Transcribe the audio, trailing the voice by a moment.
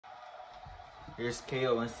Here's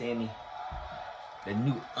KO and Sami, the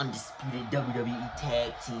new Undisputed WWE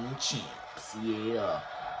Tag Team Champs. Yeah.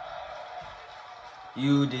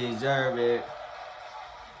 You deserve it.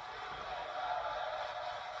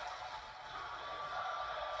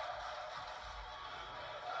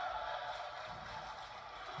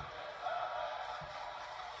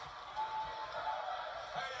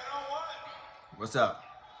 Hey, you know what? What's up?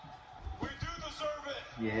 We do deserve it.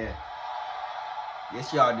 Yeah.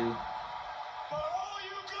 Yes, y'all do. But all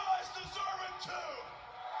you guys deserve it too.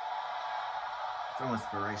 So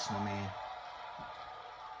inspirational, man.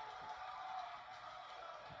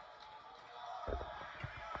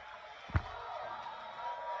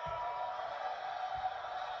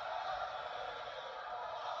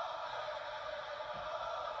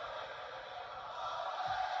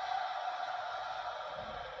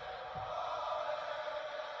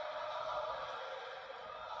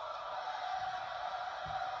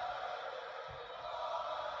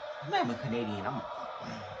 I'm not even Canadian. I'm not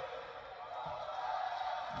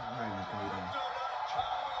even Canadian.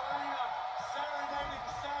 Serenading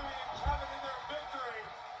Sami and Kevin in their victory.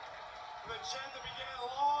 The chant that began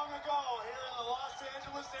long ago here in the Los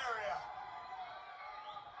Angeles area.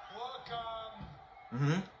 Look,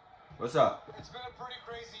 What's up? it's been a pretty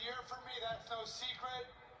crazy year for me, that's no secret.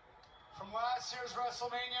 From last year's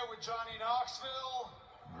WrestleMania with Johnny Knoxville.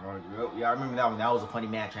 Yeah, I remember that one. That was a funny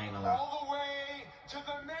match. I ain't gonna lie. All the way to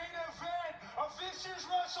the main event of this year's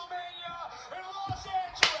WrestleMania in Los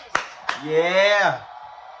Angeles. Yeah.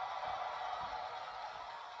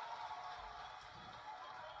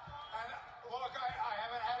 And look, I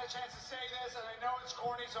haven't had a chance to say this, and I know it's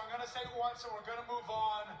corny, so I'm going to say it once, and we're going to move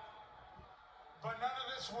on. But none of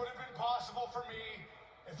this would have been possible for me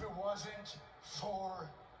if it wasn't for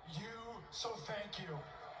you, so thank you.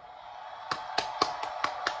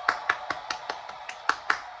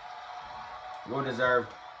 Well deserved.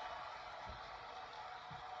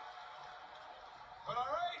 But all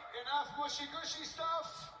right, enough mushy-gushy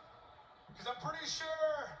stuff, because I'm pretty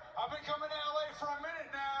sure I've been coming to LA for a minute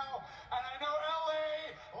now, and I know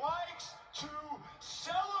LA likes to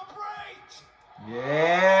celebrate.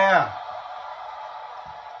 Yeah.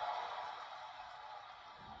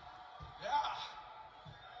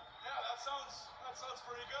 Yeah, that sounds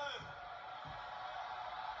pretty good.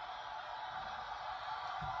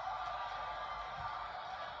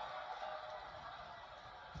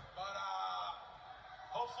 But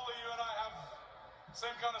hopefully you and I have the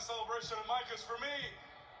same kind of celebration in mind, because for me,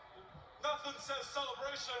 nothing says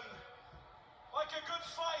celebration like a good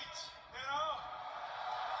fight, you know?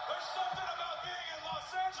 There's something about being in Los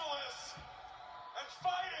Angeles and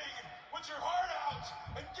fighting with your heart out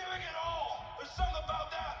and giving it all. There's something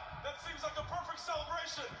about that seems like the perfect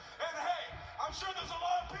celebration. And hey, I'm sure there's a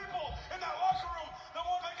lot of people in that locker room that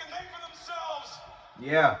want to make a name for themselves.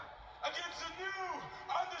 Yeah. Against the new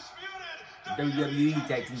Undisputed WWE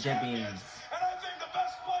Tag Team Champions. And I think the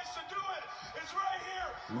best place to do it is right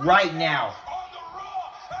here. Right now. On the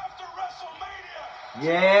Raw after WrestleMania.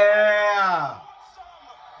 Yeah.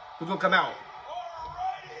 Who's gonna come out?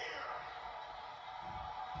 Right here.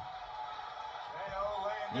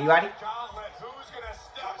 Anybody? Who's gonna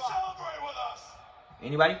step up? Celebrate with us.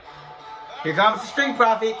 Anybody? Here comes the Street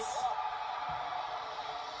Profits.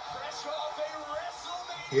 Fresh off a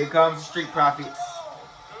WrestleMania. Here comes the Street Profits.